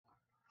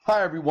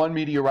Hi, everyone.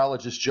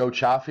 Meteorologist Joe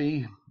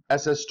Chaffee,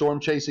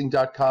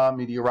 SSStormchasing.com,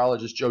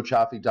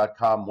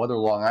 meteorologistjoechaffee.com,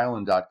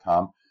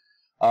 weatherlongisland.com.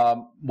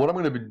 What I'm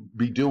going to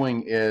be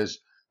doing is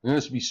I'm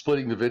going to be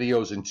splitting the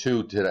videos in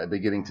two today,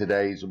 beginning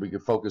today, so we can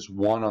focus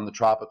one on the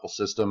tropical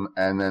system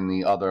and then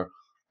the other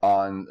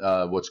on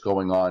what's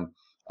going on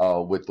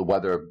with the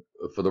weather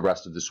for the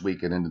rest of this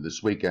week and into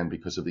this weekend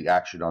because of the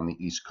action on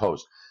the East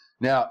Coast.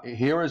 Now,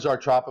 here is our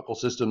tropical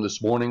system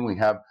this morning. We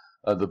have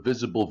the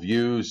visible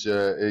views.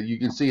 You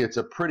can see it's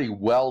a pretty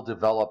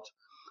well-developed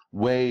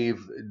wave.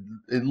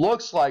 It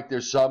looks like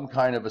there's some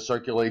kind of a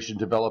circulation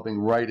developing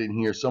right in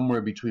here,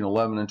 somewhere between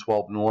 11 and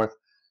 12 north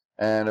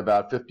and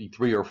about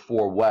 53 or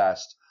 4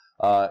 west.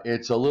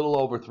 It's a little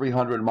over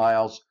 300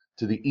 miles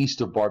to the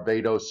east of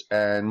Barbados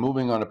and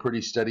moving on a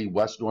pretty steady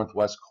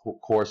west-northwest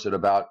course at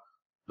about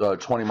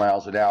 20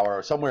 miles an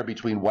hour, somewhere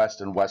between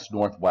west and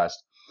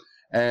west-northwest.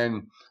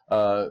 And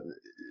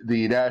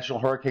the National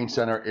Hurricane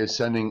Center is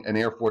sending an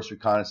Air Force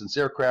reconnaissance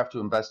aircraft to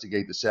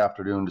investigate this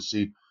afternoon to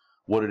see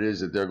what it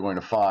is that they're going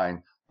to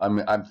find.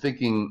 I'm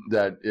thinking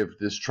that if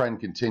this trend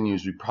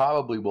continues, we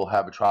probably will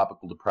have a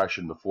tropical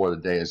depression before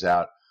the day is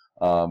out.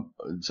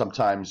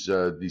 Sometimes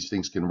these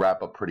things can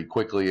wrap up pretty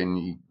quickly,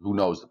 and who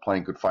knows, the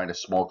plane could find a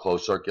small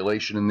closed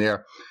circulation in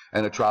there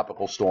and a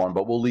tropical storm,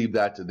 but we'll leave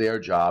that to their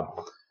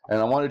job. And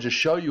I want to just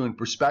show you in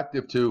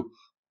perspective to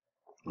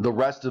the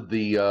rest of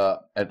the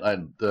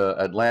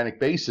Atlantic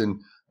basin.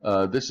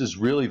 This is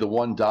really the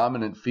one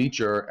dominant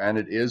feature, and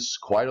it is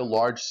quite a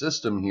large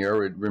system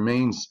here. It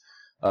remains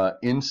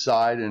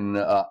inside in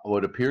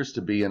what appears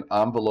to be an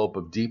envelope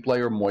of deep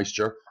layer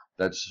moisture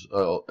that's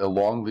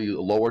along the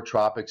lower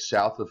tropics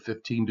south of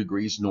 15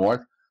 degrees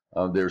north.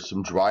 There's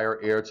some drier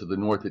air to the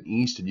north and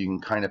east, and you can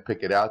kind of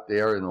pick it out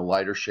there in a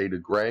lighter shade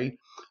of gray,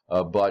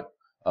 but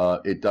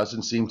it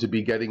doesn't seem to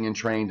be getting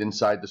entrained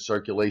inside the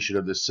circulation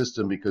of this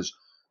system because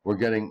we're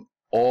getting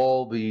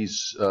all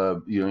these,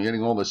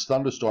 getting all this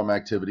thunderstorm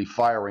activity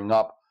firing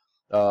up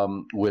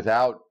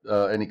without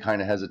any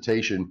kind of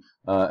hesitation,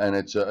 and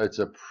it's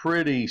a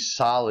pretty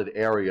solid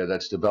area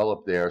that's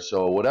developed there.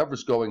 So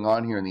whatever's going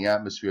on here in the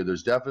atmosphere,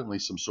 there's definitely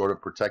some sort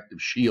of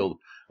protective shield,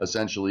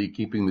 essentially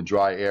keeping the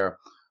dry air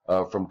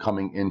from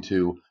coming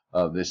into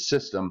this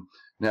system.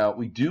 Now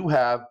we do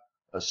have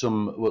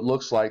what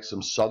looks like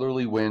some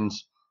southerly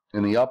winds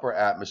in the upper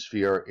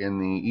atmosphere in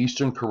the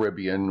Eastern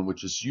Caribbean,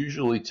 which is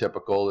usually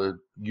typical. It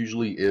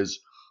usually is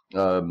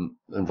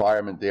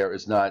environment there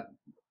is not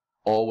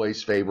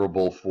always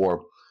favorable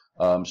for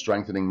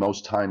strengthening.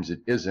 Most times it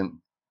isn't,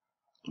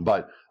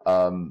 but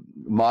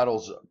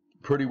models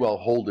pretty well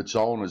hold its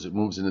own as it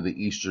moves into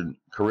the Eastern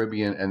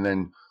Caribbean and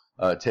then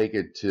take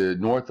it to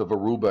north of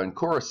Aruba and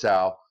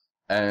Curacao,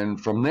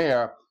 and from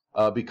there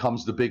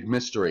becomes the big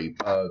mystery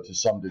to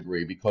some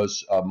degree,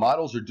 because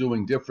models are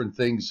doing different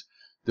things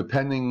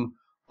depending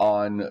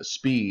on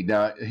speed.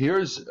 Now, here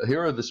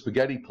are the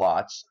spaghetti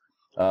plots,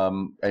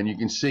 and you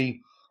can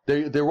see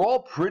they're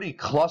all pretty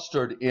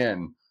clustered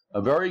in,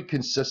 very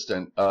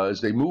consistent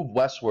as they move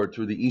westward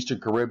through the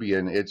Eastern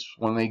Caribbean. It's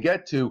when they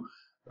get to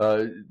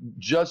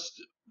just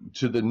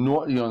to the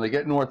north, they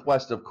get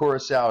northwest of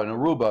Curacao and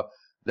Aruba,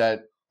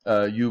 that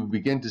you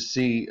begin to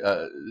see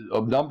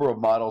a number of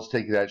models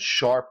take that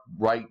sharp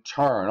right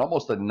turn,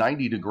 almost a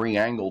 90-degree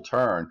angle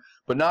turn.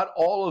 But not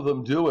all of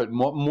them do it.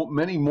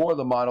 Many more of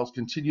the models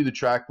continue to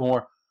track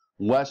more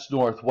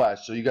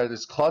west-northwest. So you got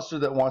this cluster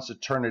that wants to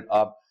turn it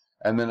up,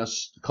 and then a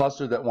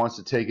cluster that wants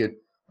to take it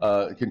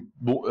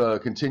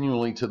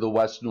continually to the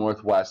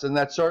west-northwest. And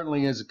that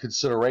certainly is a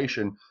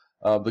consideration.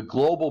 The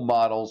global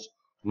models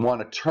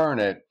want to turn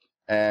it,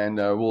 and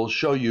we'll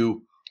show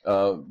you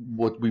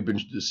what we've been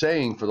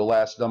saying for the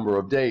last number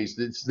of days.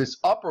 This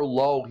upper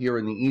low here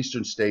in the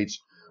eastern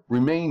states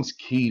remains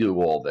key to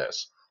all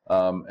this.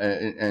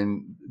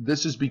 And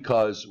this is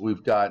because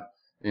we've got,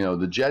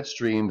 the jet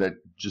stream that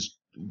just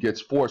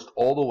gets forced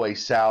all the way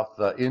south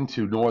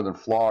into northern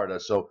Florida.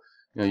 So,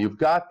 you've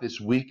got this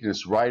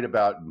weakness right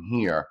about in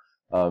here.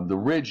 The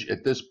ridge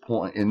at this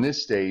point, in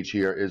this stage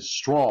here, is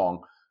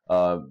strong.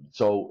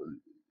 So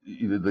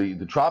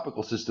the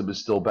tropical system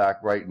is still back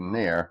right in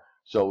there.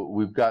 So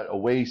we've got a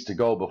ways to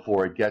go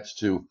before it gets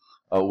to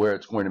where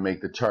it's going to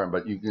make the turn.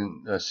 But you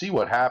can see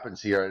what happens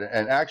here.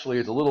 And actually,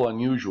 it's a little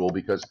unusual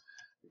because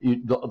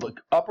the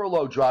upper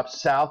low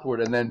drops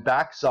southward and then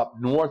backs up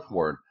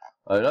northward.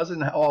 It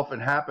doesn't often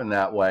happen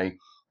that way.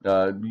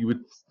 You would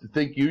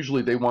think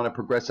usually they want to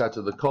progress out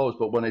to the coast,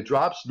 but when it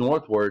drops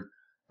northward,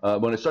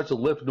 when it starts to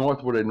lift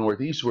northward and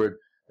northeastward,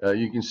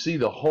 you can see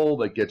the hole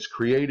that gets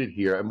created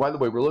here. And by the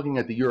way, we're looking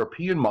at the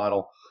European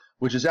model,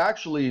 which is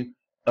actually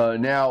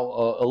now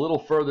a little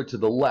further to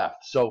the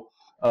left. So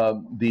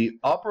the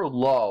upper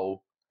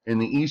low in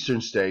the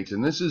eastern states,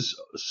 and this is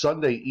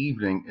Sunday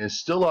evening, is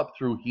still up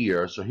through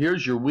here. So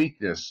here's your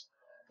weakness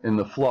in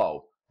the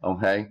flow,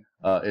 okay?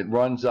 It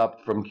runs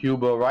up from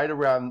Cuba right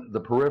around the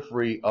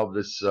periphery of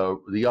this,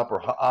 the upper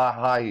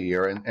high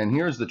here, and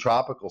here's the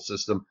tropical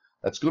system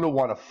that's going to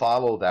want to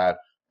follow that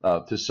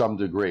to some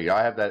degree.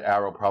 I have that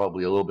arrow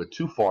probably a little bit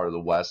too far to the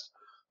west,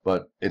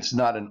 but it's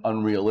not an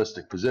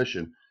unrealistic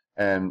position.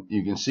 and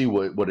you can see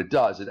what it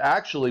does. It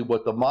actually,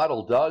 what the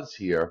model does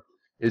here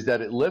is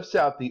that it lifts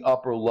out the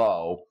upper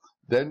low.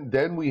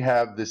 Then we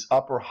have this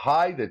upper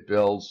high that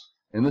builds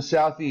in the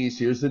southeast.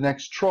 Here's the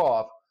next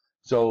trough.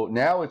 So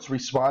now it's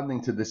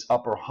responding to this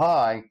upper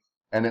high,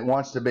 and it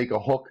wants to make a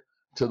hook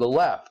to the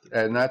left,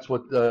 and that's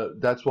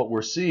what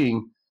we're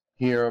seeing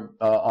here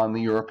on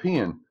the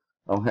European.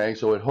 Okay,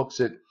 so it hooks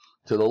it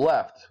to the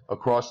left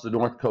across the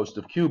north coast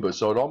of Cuba.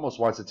 So it almost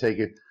wants to take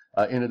it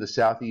into the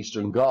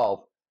southeastern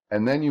Gulf,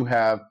 and then you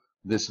have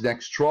this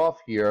next trough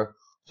here.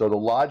 So the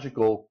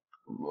logical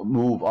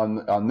move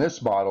on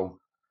this model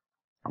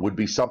would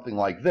be something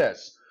like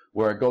this,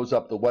 where it goes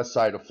up the west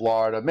side of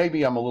Florida.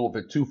 Maybe I'm a little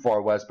bit too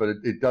far west, but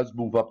it does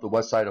move up the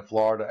west side of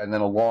Florida and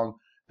then along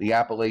the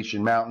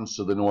Appalachian Mountains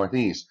to the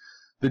northeast.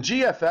 The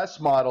GFS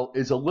model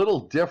is a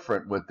little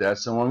different with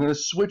this, and we're going to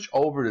switch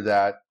over to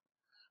that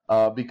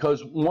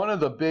because one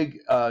of the big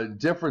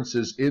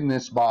differences in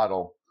this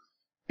model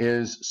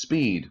is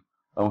speed,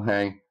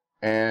 okay?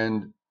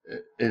 And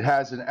it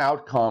has an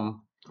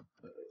outcome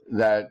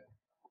that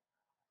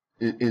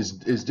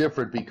is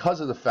different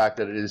because of the fact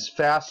that it is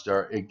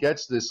faster. It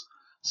gets this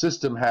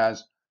system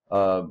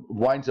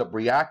winds up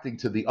reacting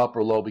to the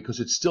upper low because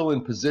it's still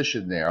in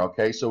position there,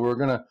 okay? So we're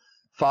going to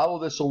follow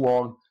this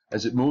along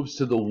as it moves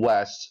to the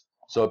west.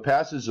 So it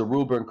passes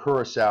Aruba and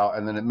Curacao,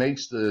 and then it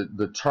makes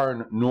the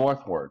turn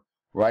northward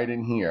right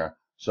in here.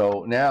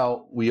 So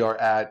now we are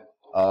at,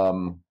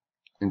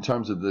 in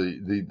terms of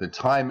the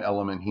time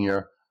element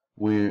here,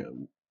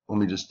 let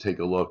me just take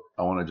a look.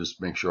 I want to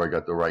just make sure I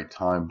got the right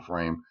time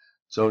frame.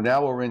 So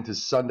now we're into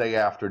Sunday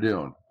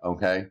afternoon,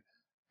 okay?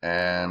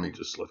 And let me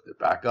just lift it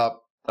back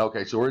up.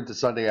 Okay, so we're into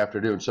Sunday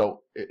afternoon.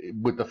 So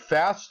with the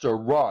faster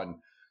run,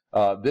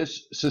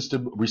 this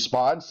system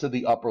responds to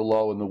the upper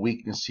low and the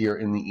weakness here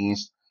in the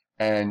east,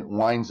 and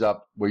winds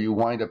up where you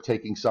wind up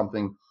taking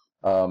something.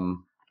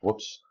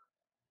 Whoops.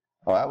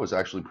 Oh, that was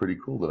actually pretty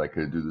cool that I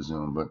could do the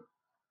zoom. But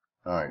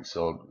all right,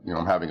 so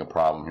I'm having a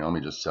problem here. Let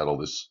me just settle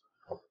this.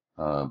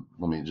 Let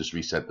me just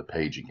reset the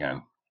page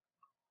again.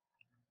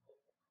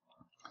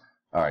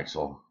 All right,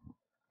 so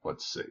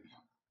let's see.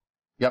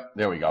 Yep,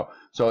 there we go.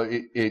 So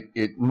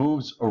it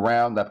moves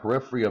around the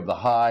periphery of the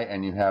high,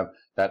 and you have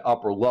that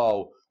upper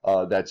low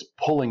that's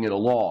pulling it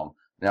along.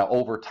 Now,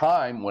 over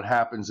time, what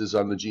happens is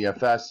on the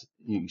GFS,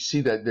 you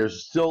see that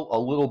there's still a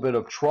little bit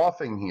of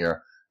troughing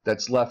here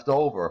that's left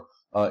over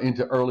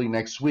into early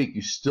next week.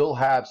 You still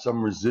have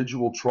some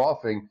residual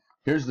troughing.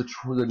 Here's the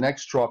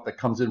next trough that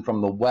comes in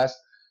from the west.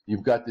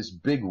 You've got this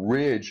big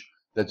ridge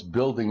that's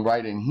building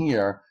right in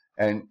here,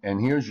 and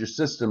here's your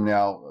system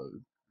now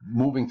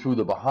moving through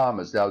the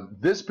Bahamas. Now,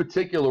 this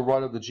particular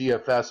run of the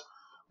GFS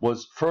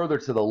was further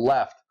to the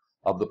left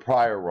of the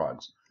prior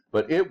runs,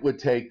 but it would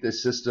take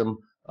this system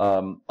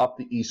up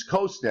the East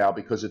Coast now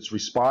because it's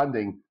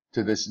responding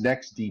to this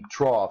next deep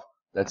trough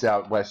that's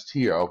out west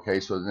here. Okay,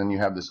 so then you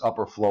have this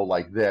upper flow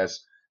like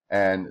this,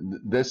 and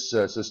this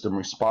system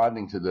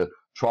responding to the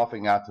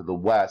troughing out to the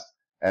west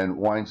and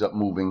winds up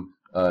moving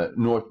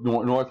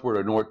northward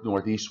or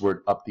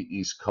northeastward up the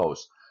East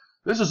Coast.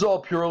 This is all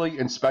purely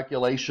in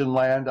speculation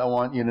land, I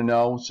want you to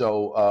know.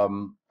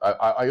 So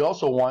I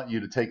also want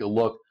you to take a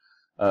look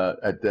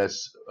at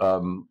this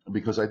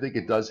because I think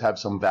it does have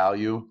some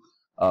value.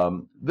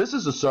 This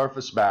is a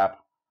surface map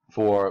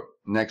for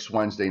next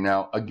Wednesday.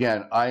 Now,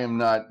 again, I am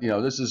not,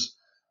 this is,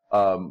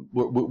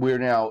 we're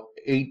now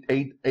eight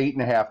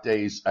and a half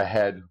days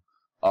ahead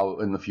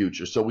in the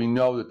future. So we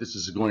know that this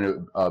is going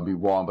to be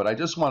wrong, but I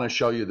just want to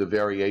show you the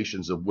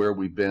variations of where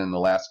we've been in the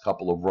last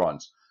couple of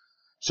runs.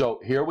 So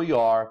here we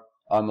are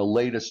on the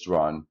latest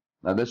run.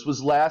 Now, this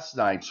was last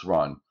night's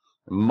run,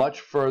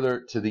 much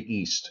further to the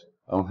east,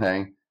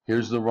 okay?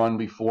 Here's the run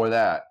before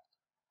that.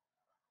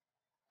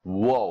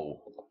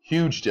 Whoa,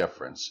 huge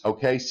difference,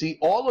 okay? See,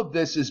 all of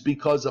this is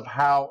because of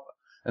how,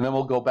 and then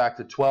we'll go back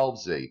to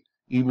 12Z,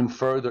 even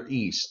further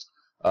east.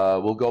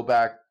 We'll go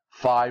back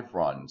 5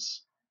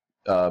 runs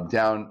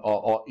down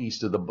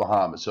east of the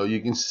Bahamas. So you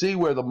can see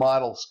where the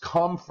models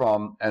come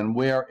from and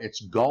where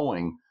it's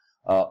going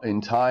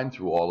in time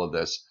through all of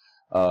this.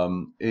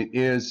 It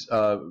is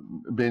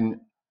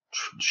been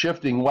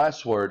shifting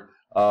westward,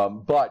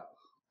 but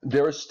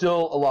there is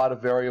still a lot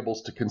of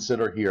variables to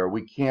consider here.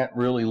 We can't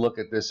really look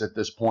at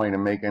this point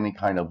and make any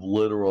kind of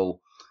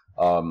literal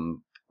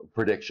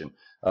prediction.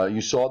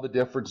 You saw the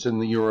difference in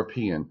the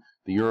European.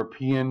 The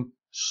European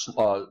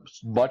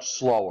much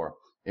slower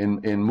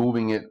in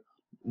moving it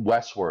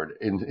westward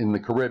in the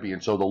Caribbean.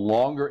 So the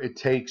longer it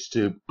takes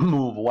to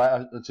move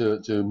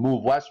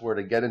westward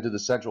and get into the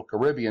Central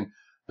Caribbean,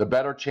 the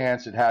better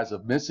chance it has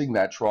of missing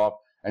that trough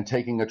and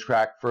taking a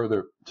track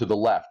further to the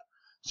left.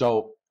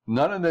 So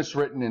none of this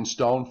written in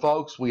stone,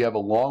 folks. We have a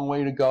long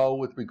way to go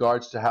with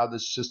regards to how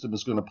this system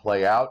is going to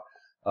play out.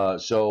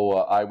 So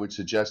I would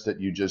suggest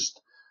that you just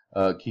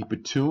keep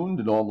it tuned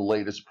and all the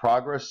latest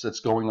progress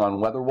that's going on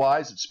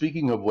weather-wise. And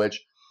speaking of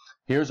which,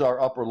 here's our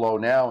upper low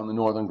now in the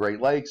northern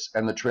Great Lakes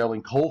and the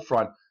trailing cold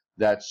front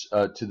that's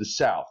to the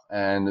south.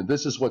 And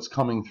this is what's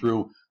coming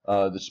through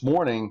this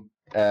morning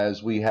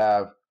as we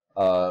have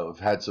We've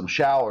had some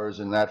showers,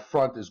 and that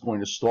front is going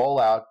to stall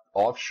out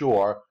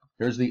offshore.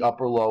 Here's the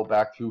upper low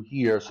back through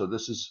here, so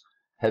this is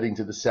heading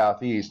to the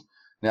southeast.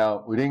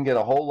 Now, we didn't get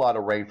a whole lot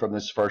of rain from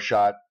this first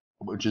shot,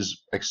 which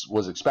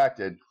was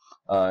expected.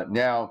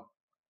 Now,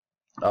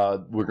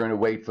 we're going to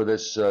wait for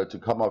this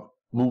to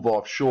move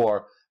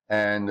offshore,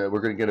 and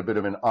we're going to get a bit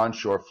of an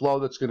onshore flow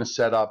that's going to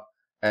set up,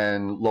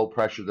 and low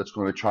pressure that's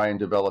going to try and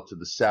develop to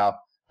the south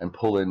and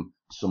pull in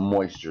some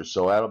moisture.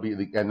 So that'll be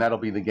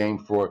the game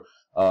for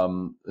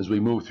as we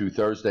move through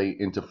Thursday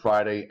into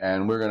Friday,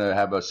 and we're going to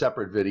have a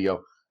separate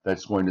video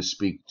that's going to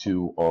speak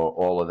to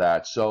all of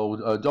that.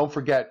 So don't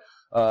forget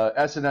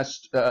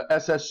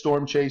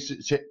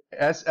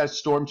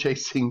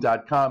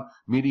SSStormchasing.com,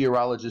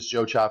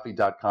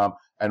 meteorologistjoechaffee.com,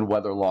 and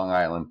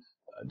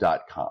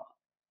weatherlongisland.com.